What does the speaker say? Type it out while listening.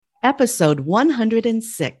Episode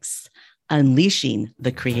 106, Unleashing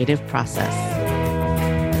the Creative Process.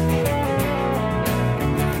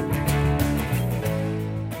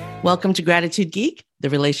 Welcome to Gratitude Geek,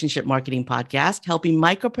 the relationship marketing podcast, helping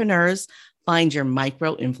micropreneurs find your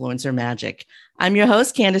micro-influencer magic. I'm your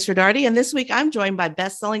host, Candice Rodarty, and this week I'm joined by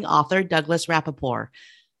best-selling author Douglas Rappaport.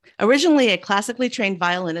 Originally a classically trained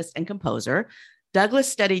violinist and composer,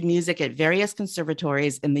 Douglas studied music at various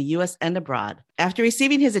conservatories in the U.S. and abroad. After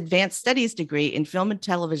receiving his advanced studies degree in film and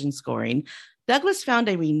television scoring, Douglas found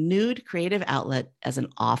a renewed creative outlet as an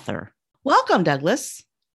author. Welcome, Douglas.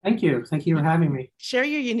 Thank you. Thank you for having me. Share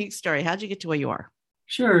your unique story. How'd you get to where you are?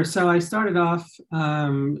 Sure. So I started off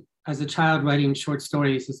as a child writing short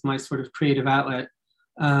stories as my sort of creative outlet.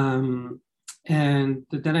 And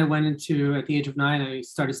then I went into, at the age of 9, I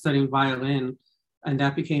started studying violin. And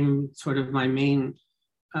that became sort of my main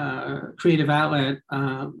creative outlet.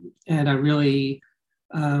 And I really,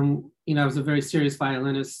 I was a very serious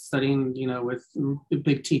violinist studying, with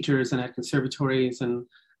big teachers and at conservatories and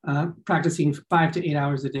practicing 5 to 8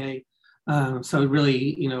 hours a day. So it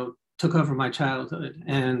really, took over my childhood.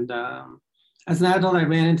 And as an adult, I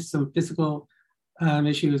ran into some physical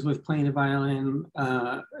issues with playing the violin,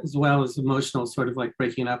 as well as emotional, sort of like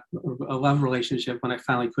breaking up a love relationship when I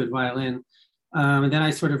finally quit violin. And then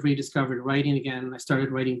I sort of rediscovered writing again. I started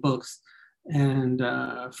writing books, and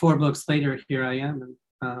 4 books later, here I am.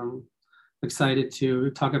 And excited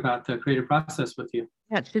to talk about the creative process with you.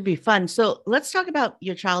 Yeah, it should be fun. So let's talk about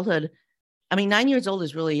your childhood. I mean, 9 years old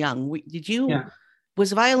is really young.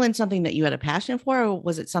 Was violin something that you had a passion for, or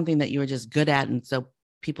was it something that you were just good at? And so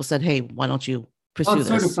people said, hey, why don't you pursue this?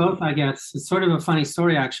 Sort of both, I guess. It's sort of a funny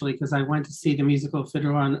story, actually, because I went to see the musical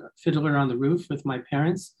Fiddler on the Roof with my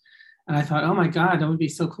parents. And I thought, oh my God, that would be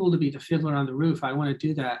so cool to be the fiddler on the roof. I want to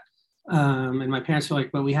do that. And my parents were like,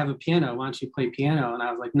 well, we have a piano. Why don't you play piano? And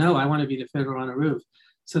I was like, no, I want to be the fiddler on the roof.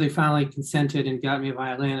 So they finally consented and got me a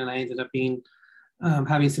violin. And I ended up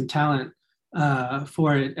having some talent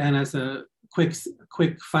for it. And as a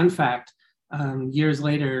quick fun fact, years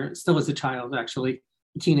later, still as a child, actually,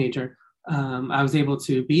 a teenager, I was able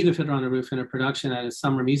to be the fiddler on the roof in a production at a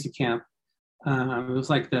summer music camp. It was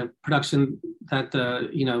like the production that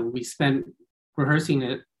we spent rehearsing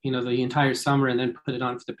it, the entire summer, and then put it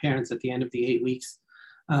on for the parents at the end of the 8 weeks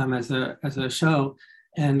as a show.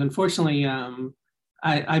 And unfortunately,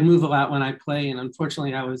 I move a lot when I play, and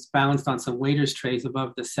unfortunately, I was balanced on some waiters' trays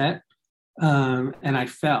above the set, and I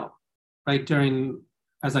fell right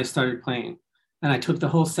as I started playing, and I took the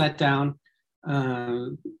whole set down.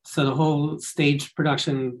 So the whole stage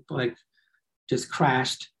production just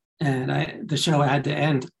crashed. And the show had to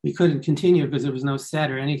end. We couldn't continue because there was no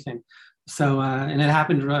set or anything. So, and it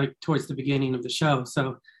happened right towards the beginning of the show.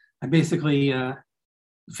 So I basically,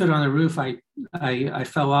 Fiddler on the Roof, I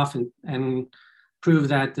fell off and proved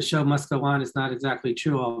that the show must go on is not exactly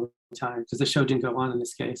true all the time, because the show didn't go on in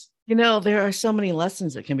this case. There are so many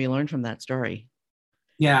lessons that can be learned from that story.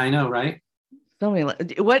 Yeah, I know, right? So many.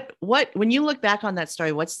 When you look back on that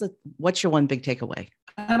story, what's your one big takeaway?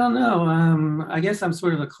 I don't know. I guess I'm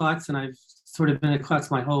sort of a klutz, and I've sort of been a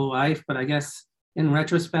klutz my whole life. But I guess in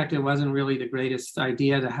retrospect, it wasn't really the greatest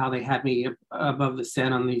idea to how they had me above the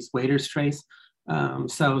set on these waiters' trays.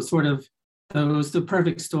 So sort of, it was the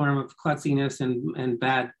perfect storm of klutziness and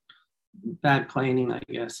bad planning, I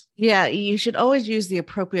guess. Yeah, you should always use the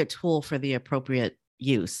appropriate tool for the appropriate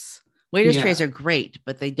use. Waiters' trays are great,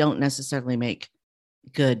 but they don't necessarily make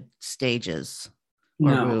good stages.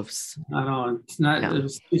 Roofs. Not all. It's not. No. It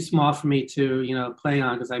was too small for me to, play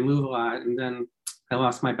on, because I move a lot, and then I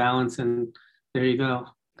lost my balance, and there you go.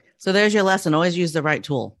 So there's your lesson. Always use the right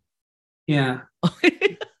tool. Yeah. All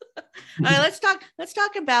right, let's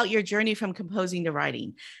talk about your journey from composing to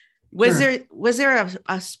writing. Was there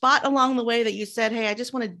a spot along the way that you said, hey, I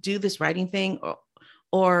just want to do this writing thing,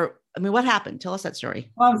 or what happened? Tell us that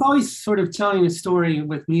story. Well, I was always sort of telling a story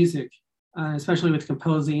with music. Especially with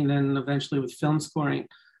composing and eventually with film scoring,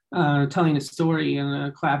 telling a story in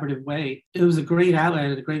a collaborative way. It was a great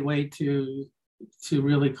outlet, a great way to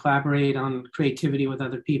really collaborate on creativity with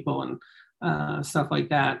other people and stuff like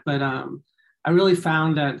that. But I really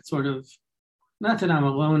found that sort of, not that I'm a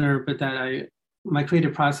loner, but that my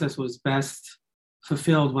creative process was best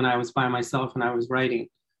fulfilled when I was by myself and I was writing.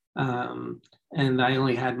 And I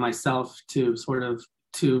only had myself to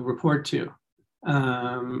report to.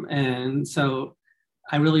 And so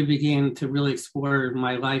I really began to really explore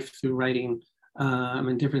my life through writing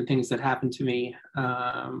and different things that happened to me.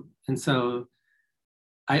 And so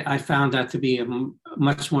I found that to be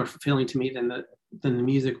much more fulfilling to me than than the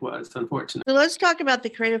music was, unfortunately. So let's talk about the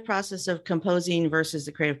creative process of composing versus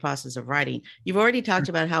the creative process of writing. You've already talked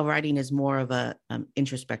about how writing is more of a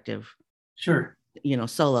introspective, Sure,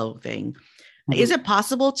 solo thing. Mm-hmm. Is it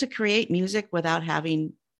possible to create music without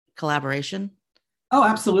having collaboration? Oh,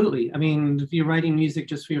 absolutely. I mean, if you're writing music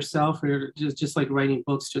just for yourself, or just like writing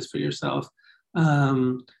books just for yourself,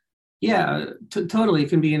 yeah, totally. It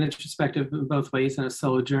can be an introspective in both ways and a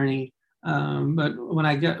solo journey. But when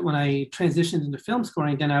I transitioned into film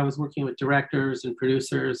scoring, then I was working with directors and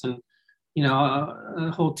producers and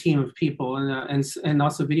a whole team of people, and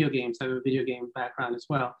also video games. I have a video game background as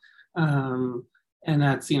well, and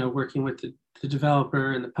that's working with the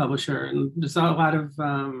developer and the publisher, and there's a lot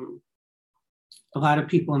of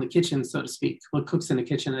people in the kitchen, so to speak, what cooks in the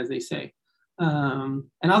kitchen, as they say. And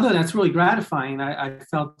although that's really gratifying, I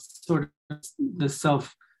felt sort of the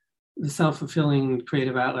self-fulfilling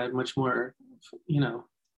creative outlet much more,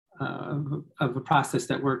 of a process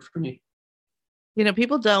that worked for me.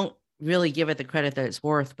 People don't really give it the credit that it's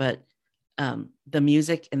worth, but the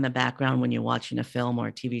music in the background when you're watching a film or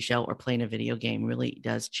a TV show or playing a video game really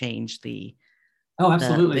does change the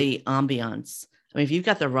ambiance. I mean, if you've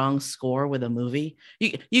got the wrong score with a movie,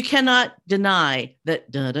 you cannot deny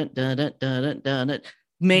that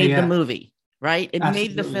made the movie, right? It Absolutely.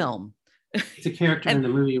 Made the film. It's a character in the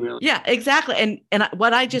movie, really. Yeah, exactly. And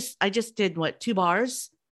what I just did 2 bars,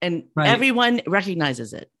 and everyone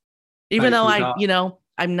recognizes it, even though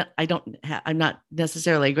I'm not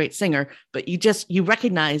necessarily a great singer, but you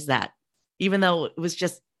recognize that, even though it was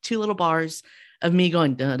just 2 little bars of me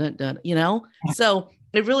going dun dun dun, So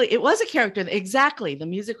it was a character. Exactly. The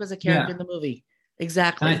music was a character in the movie.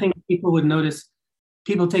 Exactly. And I think people would notice,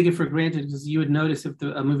 people take it for granted because you would notice if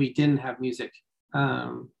a movie didn't have music,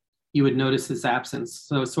 you would notice its absence.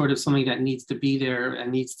 So it's sort of something that needs to be there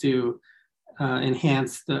and needs to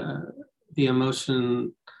enhance the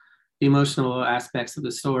emotional aspects of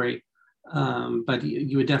the story. But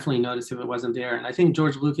you would definitely notice if it wasn't there. And I think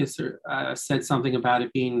George Lucas said something about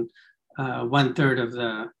it being 1/3 of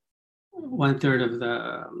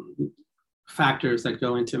the factors that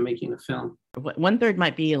go into making a film. 1/3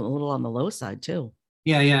 might be a little on the low side too.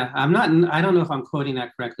 Yeah. I don't know if I'm quoting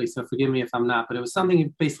that correctly, so forgive me if I'm not, but it was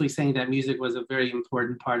something basically saying that music was a very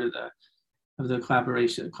important part of the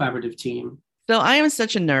collaborative team. So I am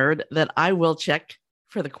such a nerd that I will check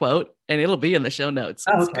for the quote, and it'll be in the show notes.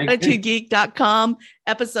 Oh, okay. GratitudeGeek.com,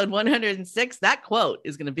 episode 106. That quote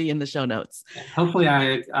is going to be in the show notes. Hopefully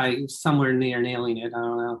I somewhere near nailing it. I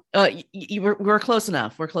don't know. We're close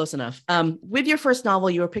enough. We're close enough. With your first novel,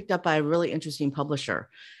 you were picked up by a really interesting publisher.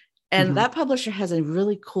 And that publisher has a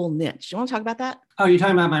really cool niche. You want to talk about that? Oh, you're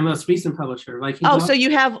talking about my most recent publisher, Viking. So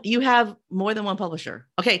you have more than one publisher.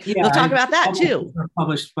 Okay, yeah, we'll talk about that too.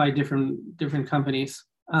 Published by different companies.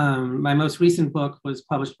 My most recent book was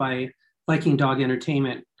published by Viking Dog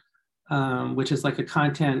Entertainment, which is like a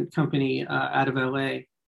content company out of LA.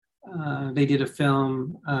 They did a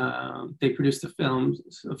film. They produced a film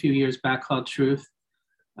a few years back called Truth,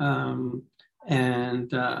 and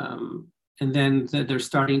then they're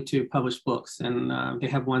starting to publish books. And they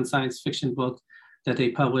have one science fiction book that they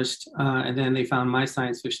published, and then they found my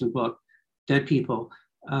science fiction book, Dead People,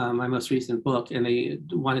 my most recent book, and they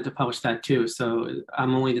wanted to publish that too. So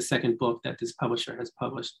I'm only the second book that this publisher has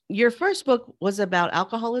published. Your first book was about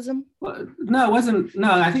alcoholism? Well, no, it wasn't.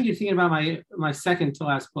 No, I think you're thinking about my second to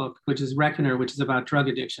last book, which is Reckoner, which is about drug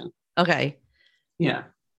addiction. Okay. Yeah.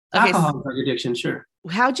 Alcohol and drug addiction, sure.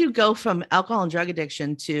 How'd you go from alcohol and drug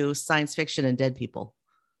addiction to science fiction and dead people?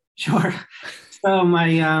 Sure. So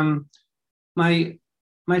my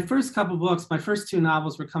first couple books, my first 2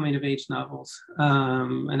 novels were coming of age novels.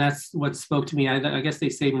 And that's what spoke to me. I guess they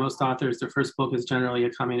say most authors, their first book is generally a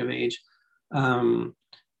coming of age. And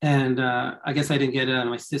I guess I didn't get it out of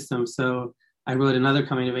my system. So I wrote another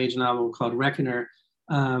coming of age novel called Reckoner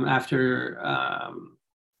after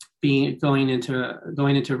going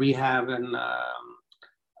into rehab and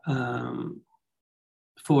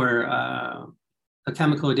for a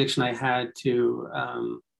chemical addiction I had to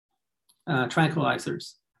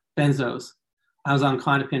tranquilizers, benzos. I was on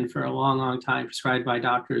Klonopin for a long time, prescribed by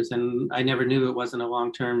doctors, and I never knew it wasn't a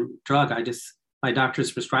long-term drug. My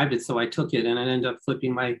doctors prescribed it, so I took it, and it ended up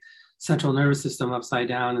flipping my central nervous system upside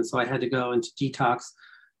down, and so I had to go into detox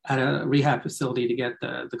at a rehab facility to get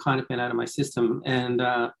the Klonopin out of my system. And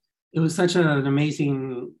it was such an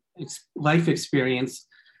amazing life experience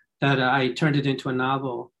that I turned it into a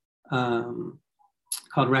novel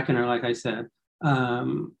called Reckoner, like I said.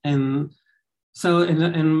 And so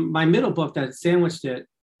in my middle book that sandwiched it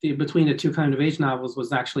between the 2 coming of age novels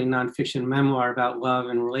was actually nonfiction memoir about love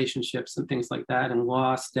and relationships and things like that, and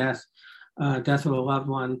loss, death, death of a loved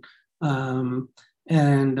one. So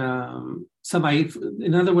in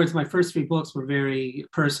other words, my first three books were very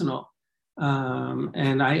personal.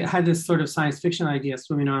 And I had this sort of science fiction idea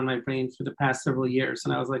swimming around my brain for the past several years.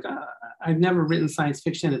 And I was like, I've never written science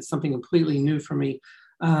fiction. It's something completely new for me.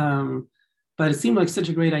 But it seemed like such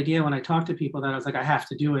a great idea when I talked to people that I was like, I have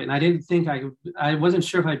to do it. And I didn't think I wasn't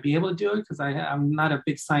sure if I'd be able to do it because I'm not a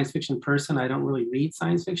big science fiction person. I don't really read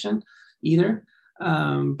science fiction either.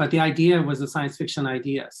 But the idea was a science fiction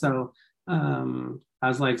idea. So I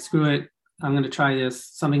was like, screw it. I'm going to try this,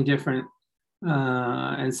 something different.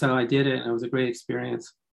 And so I did it, and it was a great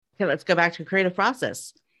experience. Okay, let's go back to creative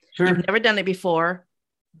process. Sure. You've never done it before.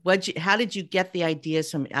 How did you get the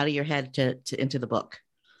ideas from out of your head to into the book?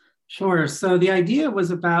 Sure. So the idea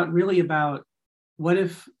was really about what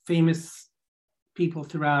if famous people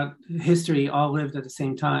throughout history all lived at the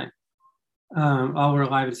same time, all were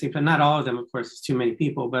alive at the same time. Not all of them, of course, it's too many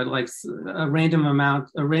people, but like a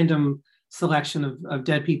random selection of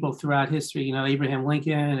dead people throughout history. You know, Abraham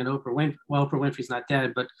Lincoln and Oprah Winfrey. Well, Oprah Winfrey's not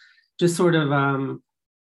dead, but just sort of,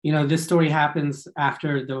 this story happens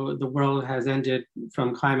after the world has ended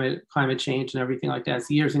from climate change and everything like that. It's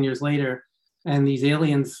years and years later, and these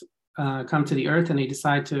aliens come to the Earth, and they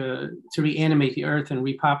decide to reanimate the Earth and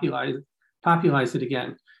popularize it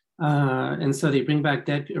again. And so they bring back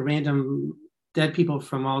random dead people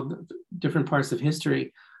from all different parts of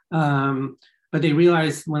history. But they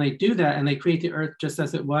realize when they do that and they create the Earth just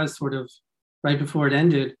as it was sort of right before it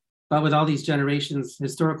ended, but with all these generations,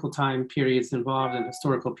 historical time periods involved and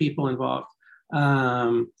historical people involved.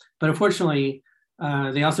 But unfortunately,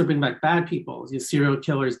 they also bring back bad people, serial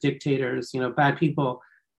killers, dictators, bad people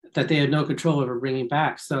that they had no control over bringing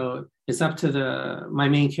back. So it's up to my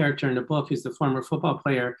main character in the book, who's the former football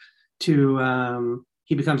player,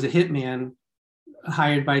 he becomes a hitman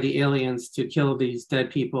hired by the aliens to kill these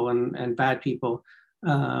dead people and bad people.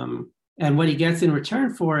 And what he gets in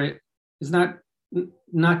return for it is not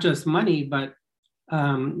just money, but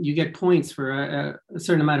you get points for a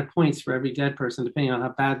certain amount of points for every dead person, depending on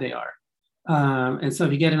how bad they are. And so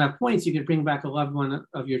if you get enough points, you could bring back a loved one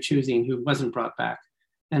of your choosing who wasn't brought back.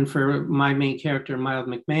 And for my main character, Miles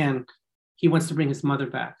McMahon, he wants to bring his mother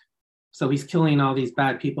back. So he's killing all these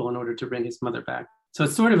bad people in order to bring his mother back. So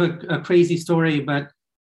it's sort of a crazy story, but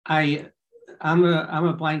I'm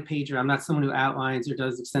a blank pager. I'm not someone who outlines or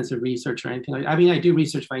does extensive research or anything like that. I mean, I do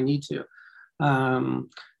research if I need to,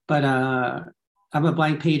 but I'm a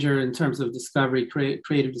blank pager in terms of discovery,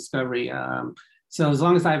 creative discovery. So as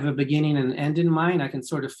long as I have a beginning and end in mind, I can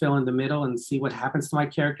sort of fill in the middle and see what happens to my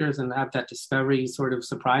characters and have that discovery sort of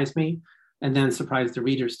surprise me, and then surprise the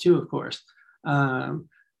readers too, of course.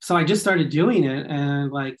 So I just started doing it,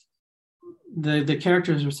 and like the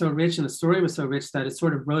characters were so rich and the story was so rich that it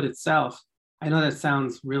sort of wrote itself. I know that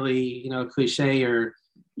sounds really, cliche or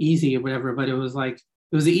easy or whatever, but it was the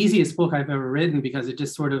easiest book I've ever written because it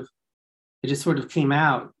just sort of came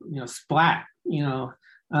out, splat,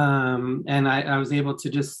 and I was able to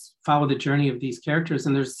just follow the journey of these characters.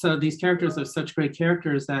 And these characters are such great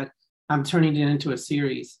characters that I'm turning it into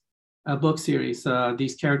a book series.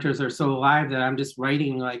 These characters are so alive that I'm just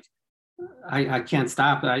writing I can't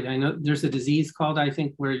stop. I know there's a disease called, I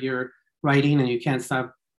think, where you're writing and you can't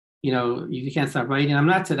stop, you can't stop writing. I'm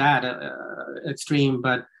not to that extreme,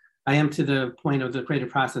 but I am to the point of the creative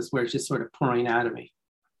process where it's just sort of pouring out of me.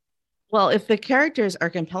 Well, if the characters are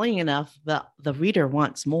compelling enough, the reader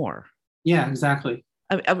wants more. Yeah, exactly.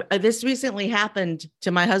 This recently happened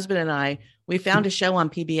to my husband and I. We found a show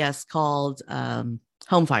on PBS called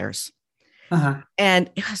Home Fires. Uh-huh.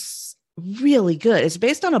 And it was really good. It's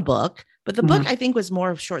based on a book, but the book I think was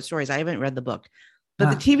more of short stories. I haven't read the book,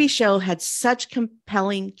 but the TV show had such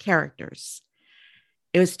compelling characters.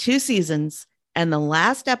 It was 2 seasons, and the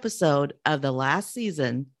last episode of the last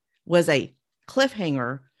season was a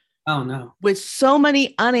cliffhanger. Oh no! With so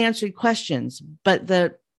many unanswered questions, but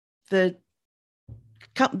the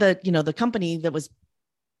company that was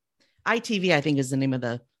ITV, I think is the name of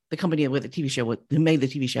the company with the TV show who made the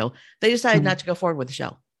TV show. They decided not to go forward with the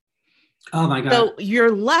show. Oh my God! So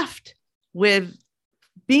you're left with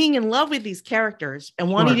being in love with these characters and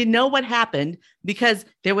wanting to know what happened because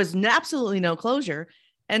there was absolutely no closure.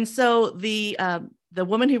 And so the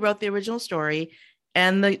woman who wrote the original story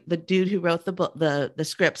and the dude who wrote the book, the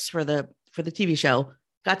scripts for the TV show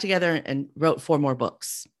got together and wrote 4 more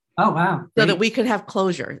books. Oh, wow. So that we could have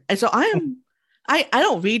closure. And so I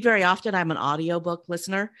don't read very often. I'm an audiobook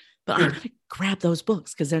listener, but I'm going to grab those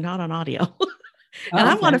books because they're not on audio. And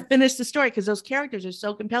I want to finish the story because those characters are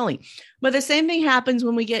so compelling. But the same thing happens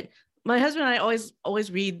when my husband and I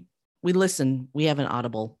always read, we listen, we have an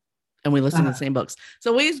Audible and we listen to the same books.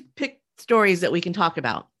 So we pick stories that we can talk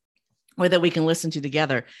about or that we can listen to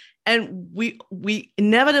together. And we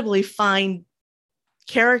inevitably find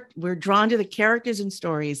we're drawn to the characters and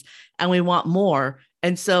stories, and we want more.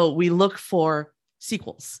 And so we look for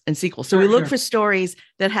sequels and sequels. So we look for stories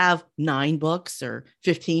that have 9 books or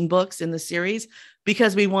 15 books in the series,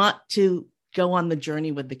 because we want to go on the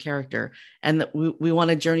journey with the character, and that we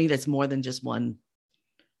want a journey that's more than just one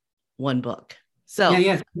book. So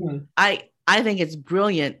I think it's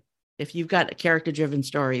brilliant if you've got character-driven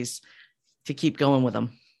stories to keep going with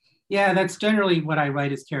them. Yeah, that's generally what I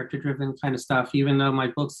write, is character-driven kind of stuff, even though my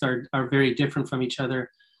books are very different from each other.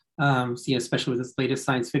 Especially with this latest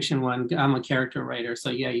science fiction one, I'm a character writer.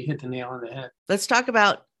 So yeah, you hit the nail on the head. Let's talk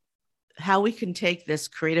about how we can take this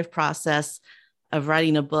creative process of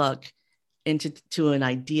writing a book into an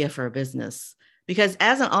idea for a business. Because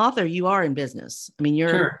as an author, you are in business. I mean,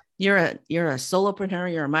 you're a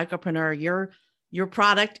solopreneur, you're a micropreneur. Your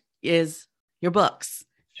product is your books.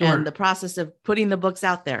 Sure. And the process of putting the books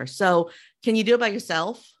out there. So can you do it by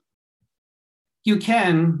yourself? You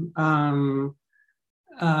can,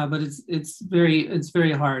 but it's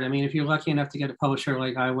very hard. I mean, if you're lucky enough to get a publisher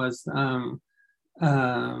like I was,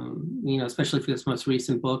 especially for this most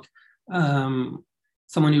recent book,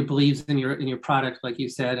 someone who believes in your product, like you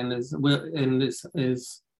said, and is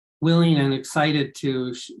willing and excited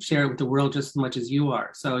to share it with the world just as much as you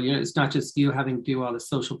are. So it's not just you having to do all the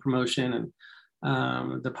social promotion and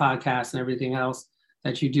the podcast and everything else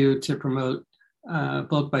that you do to promote a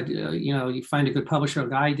book, but you find a good publisher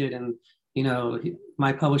like I did, and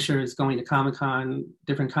my publisher is going to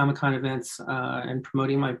different Comic-Con events and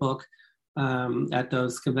promoting my book at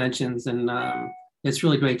those conventions, and it's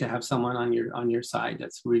really great to have someone on your side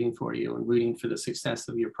that's rooting for you and rooting for the success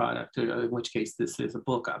of your product, in which case this is a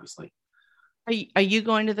book, obviously. Are you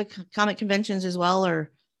going to the comic conventions as well,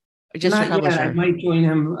 or just not your publisher? Yet. I might join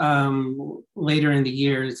him later in the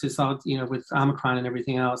year. It's just all, with Omicron and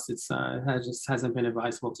everything else, it just hasn't been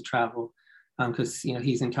advisable to travel because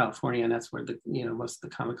he's in California, and that's where the most of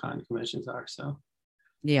the Comic-Con conventions are. So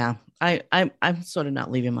yeah, I'm sort of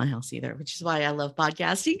not leaving my house either, which is why I love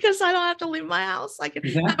podcasting, because I don't have to leave my house. I can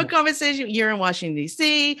have a conversation. You're in Washington,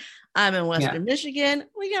 D.C. I'm in Western Michigan.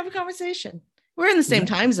 We can have a conversation. We're in the same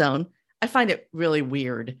time zone. I find it really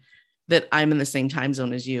weird that I'm in the same time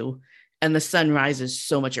zone as you, and the sun rises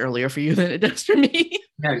so much earlier for you than it does for me.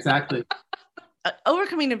 Yeah, exactly.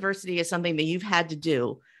 Overcoming adversity is something that you've had to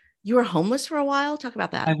do. You were homeless for a while. Talk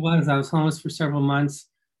about that. I was homeless for several months.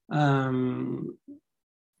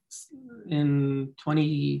 In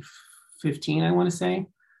 2015, I want to say,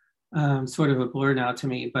 sort of a blur now to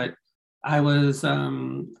me, but I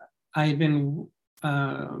had been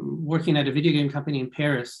working at a video game company in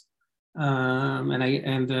Paris, and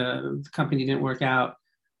the company didn't work out.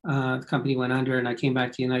 The company went under, and I came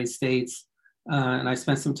back to the United States, and I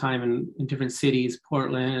spent some time in different cities,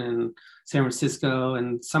 Portland and San Francisco,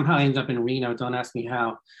 and somehow I ended up in Reno. Don't ask me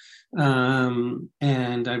how.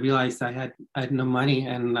 And I realized I had no money,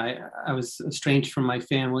 and I was estranged from my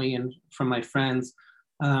family and from my friends,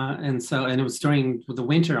 and it was during the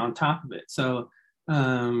winter on top of it. So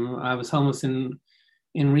I was homeless in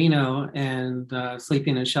Reno and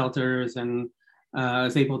sleeping in shelters, and I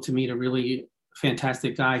was able to meet a really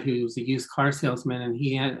fantastic guy who was a used car salesman, and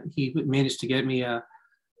he managed to get me a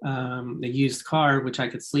used car which I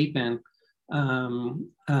could sleep in, and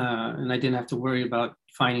I didn't have to worry about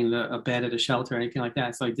finding a bed at a shelter or anything like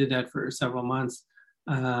that. So I did that for several months,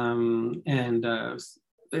 and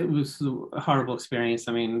it was a horrible experience.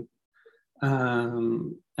 I mean,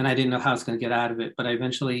 and I didn't know how I was going to get out of it, but I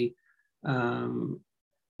eventually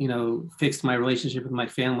fixed my relationship with my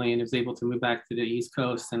family and was able to move back to the East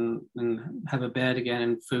Coast and have a bed again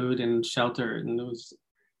and food and shelter. And it was,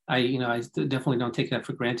 I definitely don't take that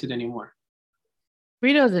for granted anymore.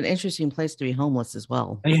 Reno is an interesting place to be homeless as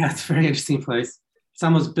well. Yeah, it's a very interesting place. It's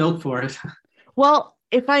almost built for it. Well,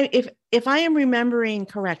 if I am remembering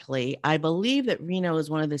correctly, I believe that Reno is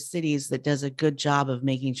one of the cities that does a good job of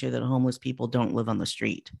making sure that homeless people don't live on the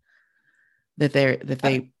street. That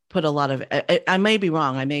they put a lot of. I may be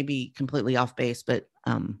wrong. I may be completely off base, but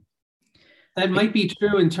that might be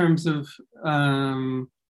true in terms of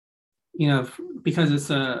because it's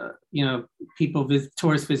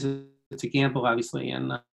tourists visit to gamble, obviously,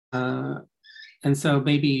 and so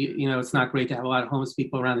maybe it's not great to have a lot of homeless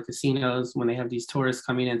people around the casinos when they have these tourists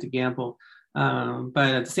coming in to gamble. But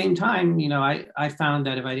at the same time, I found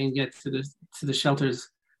that if I didn't get to the shelters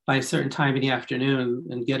by a certain time in the afternoon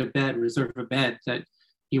and get a bed, reserve a bed, that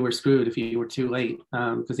you were screwed if you were too late,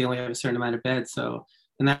 because they only have a certain amount of beds. So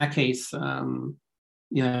in that case,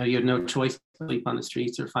 you had no choice to sleep on the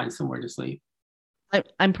streets or find somewhere to sleep.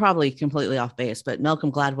 I'm probably completely off base, but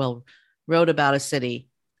Malcolm Gladwell wrote about a city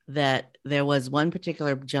that there was one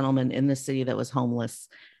particular gentleman in the city that was homeless,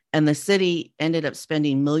 and the city ended up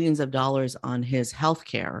spending millions of dollars on his health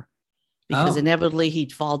care because Oh, inevitably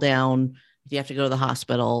he'd fall down, you have to go to the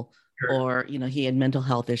hospital, sure. or he had mental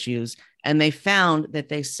health issues. And they found that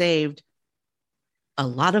they saved a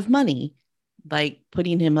lot of money by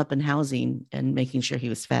putting him up in housing and making sure he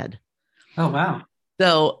was fed. Oh, wow.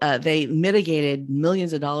 So they mitigated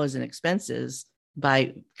millions of dollars in expenses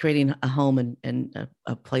by creating a home and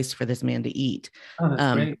a place for this man to eat. Oh,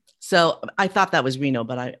 that's great. So I thought that was Reno,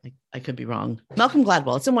 but I could be wrong. Malcolm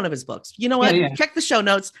Gladwell, it's in one of his books. You know Yeah, what? yeah. Check the show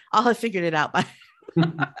notes. I'll have figured it out by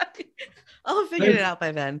I'll have figured it out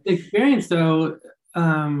by then. The experience, though,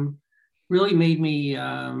 really made me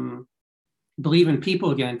believe in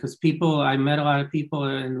people again, because I met a lot of people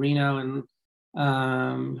in Reno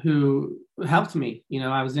and who helped me.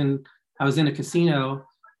 I was in a casino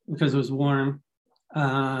because it was warm,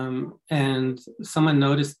 and someone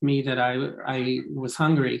noticed me that I was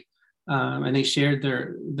hungry, and they shared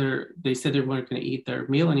they said they weren't going to eat their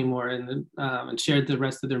meal anymore, and shared the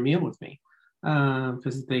rest of their meal with me,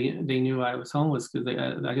 because they knew I was homeless, because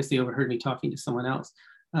I guess they overheard me talking to someone else,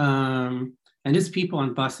 and just people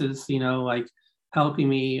on buses, like helping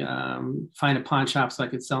me find a pawn shop so I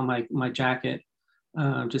could sell my jacket,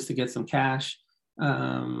 just to get some cash,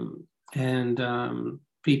 and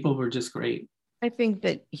people were just great. I think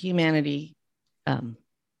that humanity,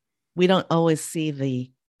 we don't always see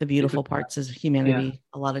the beautiful parts of humanity. Yeah.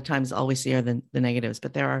 A lot of times all we see are the negatives,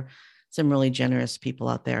 but there are some really generous people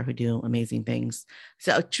out there who do amazing things.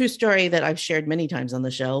 So a true story that I've shared many times on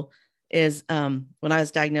the show is when I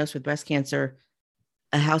was diagnosed with breast cancer,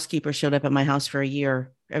 a housekeeper showed up at my house for a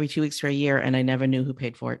year, every 2 weeks for a year, and I never knew who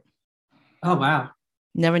paid for it. Oh, wow.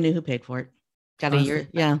 Never knew who paid for it. Got a year.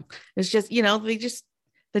 Yeah. It's just,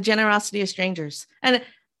 the generosity of strangers. And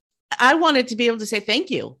I wanted to be able to say thank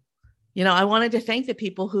you. I wanted to thank the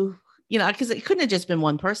people who, because it couldn't have just been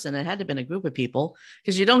one person. It had to have been a group of people,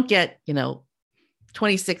 because you don't get,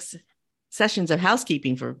 26 sessions of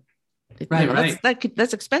housekeeping for, Right.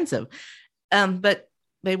 that's expensive. But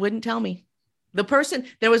they wouldn't tell me.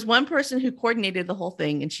 There was one person who coordinated the whole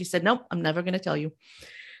thing, and she said, nope, I'm never going to tell you.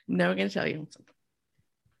 I'm never going to tell you.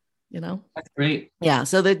 That's great. Yeah.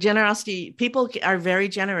 So the generosity, people are very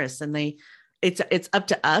generous, and it's up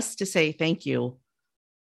to us to say thank you.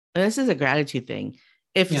 And this is a gratitude thing.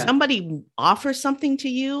 If somebody offers something to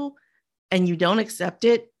you and you don't accept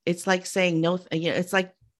it, it's like saying no.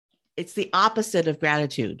 It's the opposite of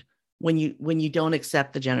gratitude when you don't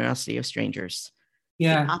accept the generosity of strangers.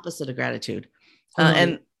 Yeah. It's the opposite of gratitude.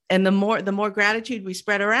 Totally. And the more gratitude we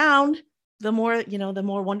spread around, the more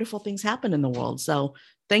wonderful things happen in the world. So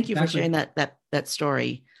thank you for sharing that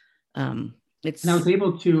story. And I was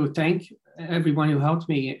able to thank everyone who helped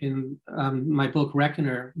me in my book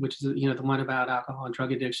Reckoner, which is the one about alcohol and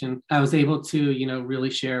drug addiction. I was able to really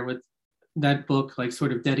share with that book, like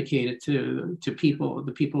sort of dedicated to the people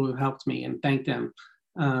who helped me, and thank them,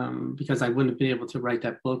 because I wouldn't have been able to write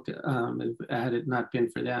that book had it not been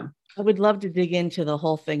for them. I would love to dig into the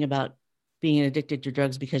whole thing about being addicted to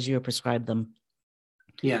drugs because you were prescribed them.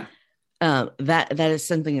 Yeah. That is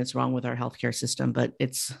something that's wrong with our healthcare system, but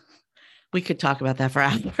we could talk about that for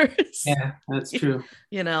hours. Yeah, that's true.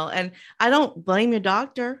 And I don't blame your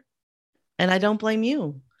doctor, and I don't blame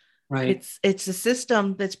you. Right. It's a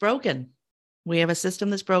system that's broken. We have a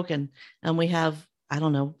system that's broken, and we have, I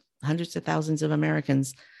don't know, hundreds of thousands of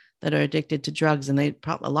Americans that are addicted to drugs, and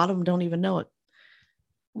a lot of them don't even know it.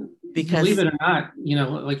 Because, believe it or not,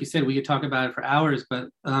 like you said, we could talk about it for hours, but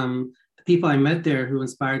the people I met there who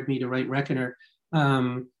inspired me to write Reckoner,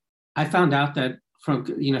 I found out that from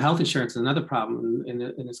health insurance is another problem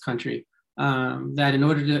in this country, that in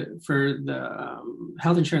order for the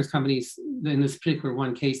health insurance companies, in this particular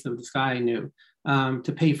one case of this guy I knew,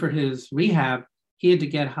 to pay for his rehab, he had to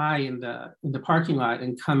get high in the parking lot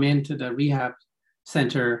and come into the rehab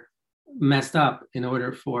center messed up in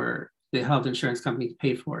order for the health insurance company to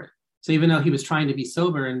pay for it. So even though he was trying to be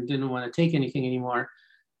sober and didn't want to take anything anymore,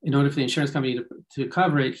 in order for the insurance company to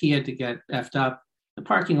cover it, he had to get effed up the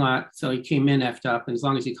parking lot. So he came in effed up, and as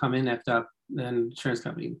long as you come in effed up, then the insurance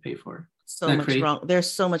company can pay for it. So much wrong.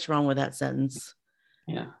 There's so much wrong with that sentence.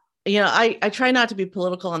 Yeah. I try not to be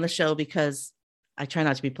political on the show, because I try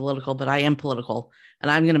not to be political, but I am political,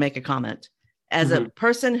 and I'm going to make a comment. As a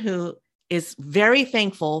person who is very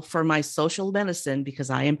thankful for my social medicine, because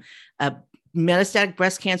I am a metastatic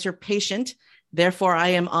breast cancer patient. Therefore, I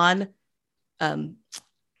am on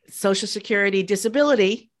Social Security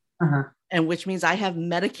disability, and which means I have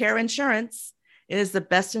Medicare insurance. It is the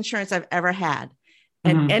best insurance I've ever had.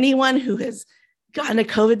 And anyone who has gotten a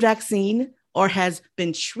COVID vaccine or has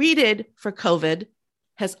been treated for COVID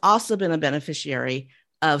has also been a beneficiary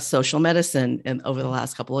of social medicine over the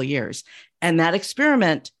last couple of years. And that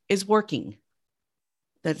experiment is working.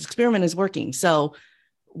 So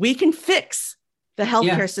we can fix the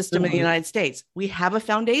healthcare system in the United States. We have a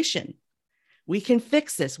foundation. We can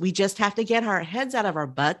fix this. We just have to get our heads out of our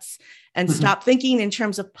butts and stop thinking in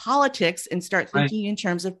terms of politics and start thinking in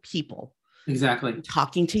terms of people. Exactly. I'm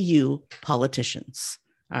talking to you, politicians.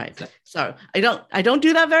 All right. So I don't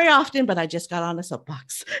do that very often, but I just got on a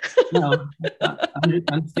soapbox. No,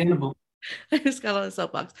 understandable. I just got on a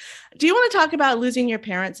soapbox. Do you want to talk about losing your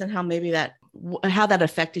parents and how maybe how that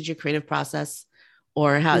affected your creative process,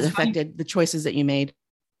 or how it affected the choices that you made?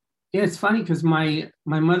 Yeah, it's funny because my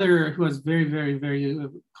mother, who I was very, very, very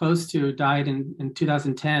close to, died in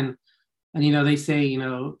 2010. And, they say,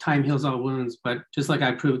 time heals all wounds, but just like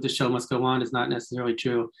I proved the show must go on is not necessarily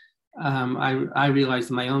true. I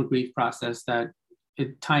realized in my own grief process that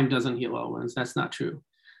time doesn't heal all wounds. That's not true.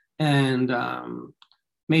 And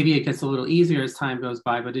maybe it gets a little easier as time goes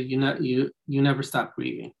by, but you never stop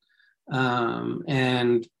grieving.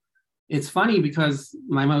 And it's funny because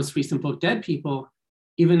my most recent book, Dead People,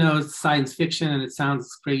 even though it's science fiction and it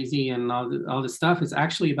sounds crazy and all this stuff, it's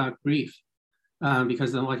actually about grief.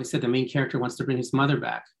 Because like I said, the main character wants to bring his mother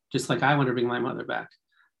back, just like I want to bring my mother back.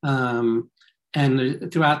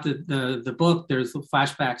 And throughout the book, there's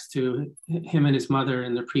flashbacks to him and his mother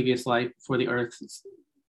in their previous life before the earth,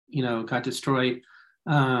 got destroyed.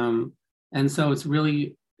 And so it's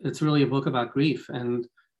really a book about grief. And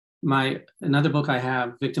another book I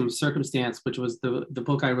have, Victim of Circumstance, which was the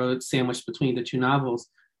book I wrote sandwiched between the two novels.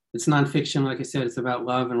 It's nonfiction, like I said, it's about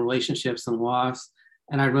love and relationships and loss.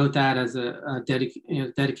 And I wrote that as a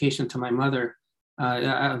dedication to my mother.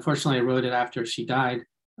 Unfortunately, I wrote it after she died,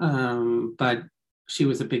 but she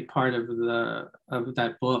was a big part of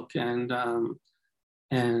that book. And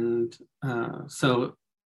so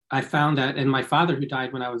I found that, and my father, who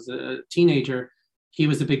died when I was a teenager, he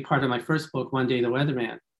was a big part of my first book, One Day the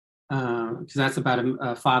Weatherman, because that's about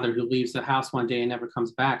a father who leaves the house one day and never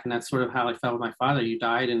comes back. And that's sort of how I felt with my father. You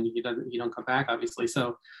died and you don't come back, obviously.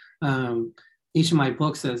 So each of my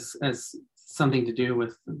books has something to do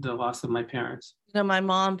with the loss of my parents. My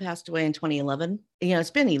mom passed away in 2011. It's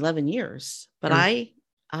been 11 years, but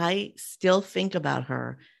I still think about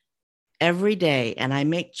her every day, and I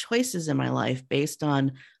make choices in my life based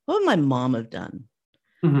on what would my mom have done.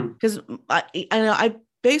 Because I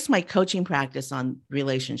base my coaching practice on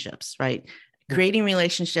relationships, right? Creating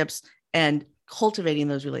relationships and cultivating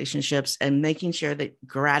those relationships and making sure that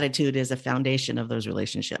gratitude is a foundation of those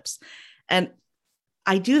relationships. And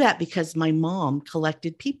I do that because my mom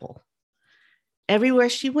collected people. Everywhere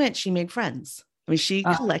she went, she made friends. I mean, she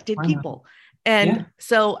collected people. And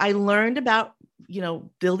so I learned about,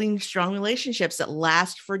 building strong relationships that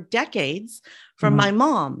last for decades from my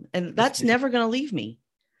mom. And that's never going to leave me.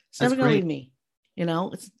 It's never going to leave me.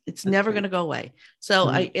 It's never going to go away. So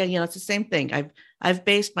it's the same thing. I've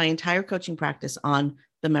based my entire coaching practice on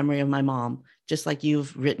the memory of my mom, just like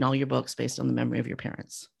you've written all your books based on the memory of your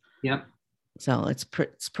parents. Yep. So it's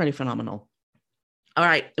pretty phenomenal. All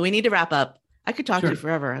right. We need to wrap up. I could talk to you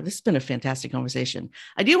forever. This has been a fantastic conversation.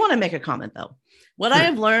 I do want to make a comment though. What I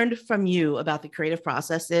have learned from you about the creative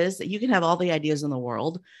process is that you can have all the ideas in the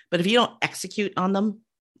world, but if you don't execute on them,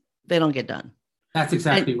 they don't get done. That's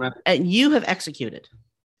exactly right. And you have executed.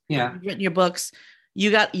 Yeah. You've written your books.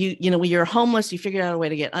 When you're homeless, you figured out a way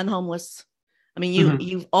to get unhomeless. I mean,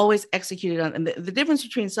 you've always executed on, and the difference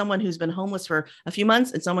between someone who's been homeless for a few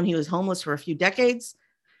months and someone who was homeless for a few decades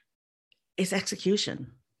is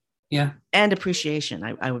execution. Yeah. And appreciation.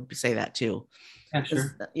 I would say that too. Yeah,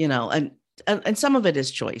 sure. And some of it is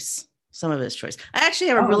choice. Some of it is choice. I actually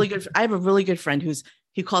have I have a really good friend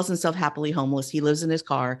he calls himself happily homeless. He lives in his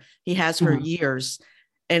car. He has for years,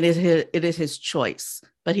 and it is his choice,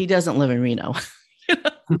 but he doesn't live in Reno.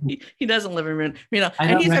 He doesn't live in Reno. I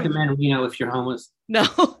don't recommend Reno if you're homeless. No,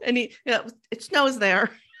 and it snows there.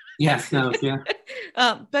 Yes, snows, yeah.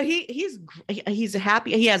 But he's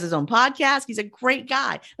happy. He has his own podcast. He's a great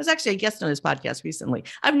guy. I was actually a guest on his podcast recently.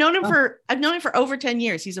 I've known him for over 10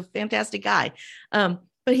 years. He's a fantastic guy. But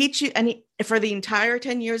for the entire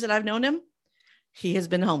 10 years that I've known him, he has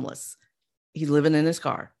been homeless. He's living in his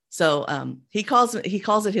car. So he calls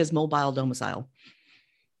it his mobile domicile.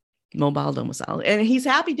 And he's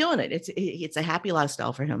happy doing it. It's a happy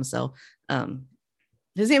lifestyle for him. So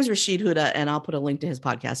his name is Rashid Huda, and I'll put a link to his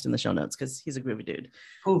podcast in the show notes because he's a groovy dude.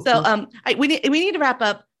 Cool. So we need to wrap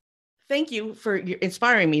up. Thank you for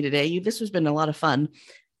inspiring me today. This has been a lot of fun.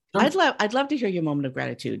 Sure. I'd love to hear your moment of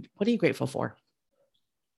gratitude. What are you grateful for?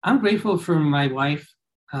 I'm grateful for my wife,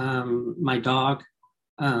 my dog,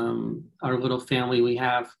 our little family we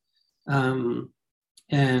have. Um,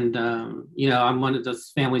 I'm one of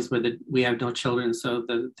those families where we have no children, so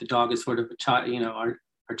the dog is sort of a child,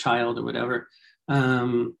 our child or whatever.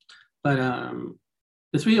 But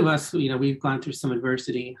the three of us, we've gone through some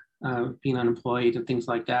adversity, being unemployed and things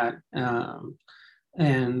like that.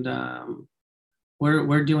 And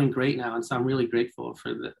we're doing great now, and so I'm really grateful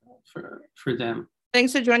for them.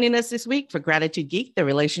 Thanks for joining us this week for Gratitude Geek, the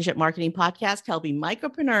relationship marketing podcast, helping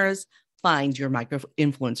micropreneurs find your micro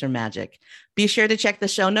influencer magic. Be sure to check the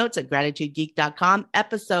show notes at gratitudegeek.com,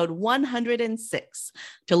 episode 106,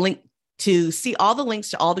 to see all the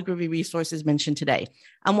links to all the groovy resources mentioned today.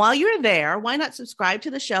 And while you're there, why not subscribe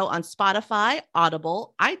to the show on Spotify,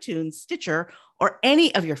 Audible, iTunes, Stitcher, or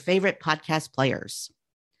any of your favorite podcast players.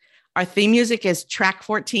 Our theme music is Track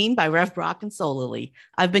 14 by Rev Brock and Soul Lily.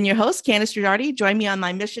 I've been your host, Candice Ridardi. Join me on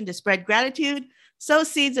my mission to spread gratitude, sow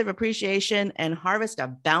seeds of appreciation, and harvest a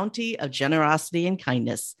bounty of generosity and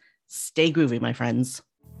kindness. Stay groovy, my friends.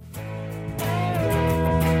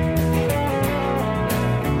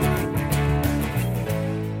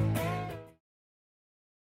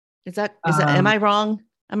 Am I wrong?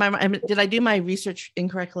 Did I do my research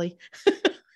incorrectly?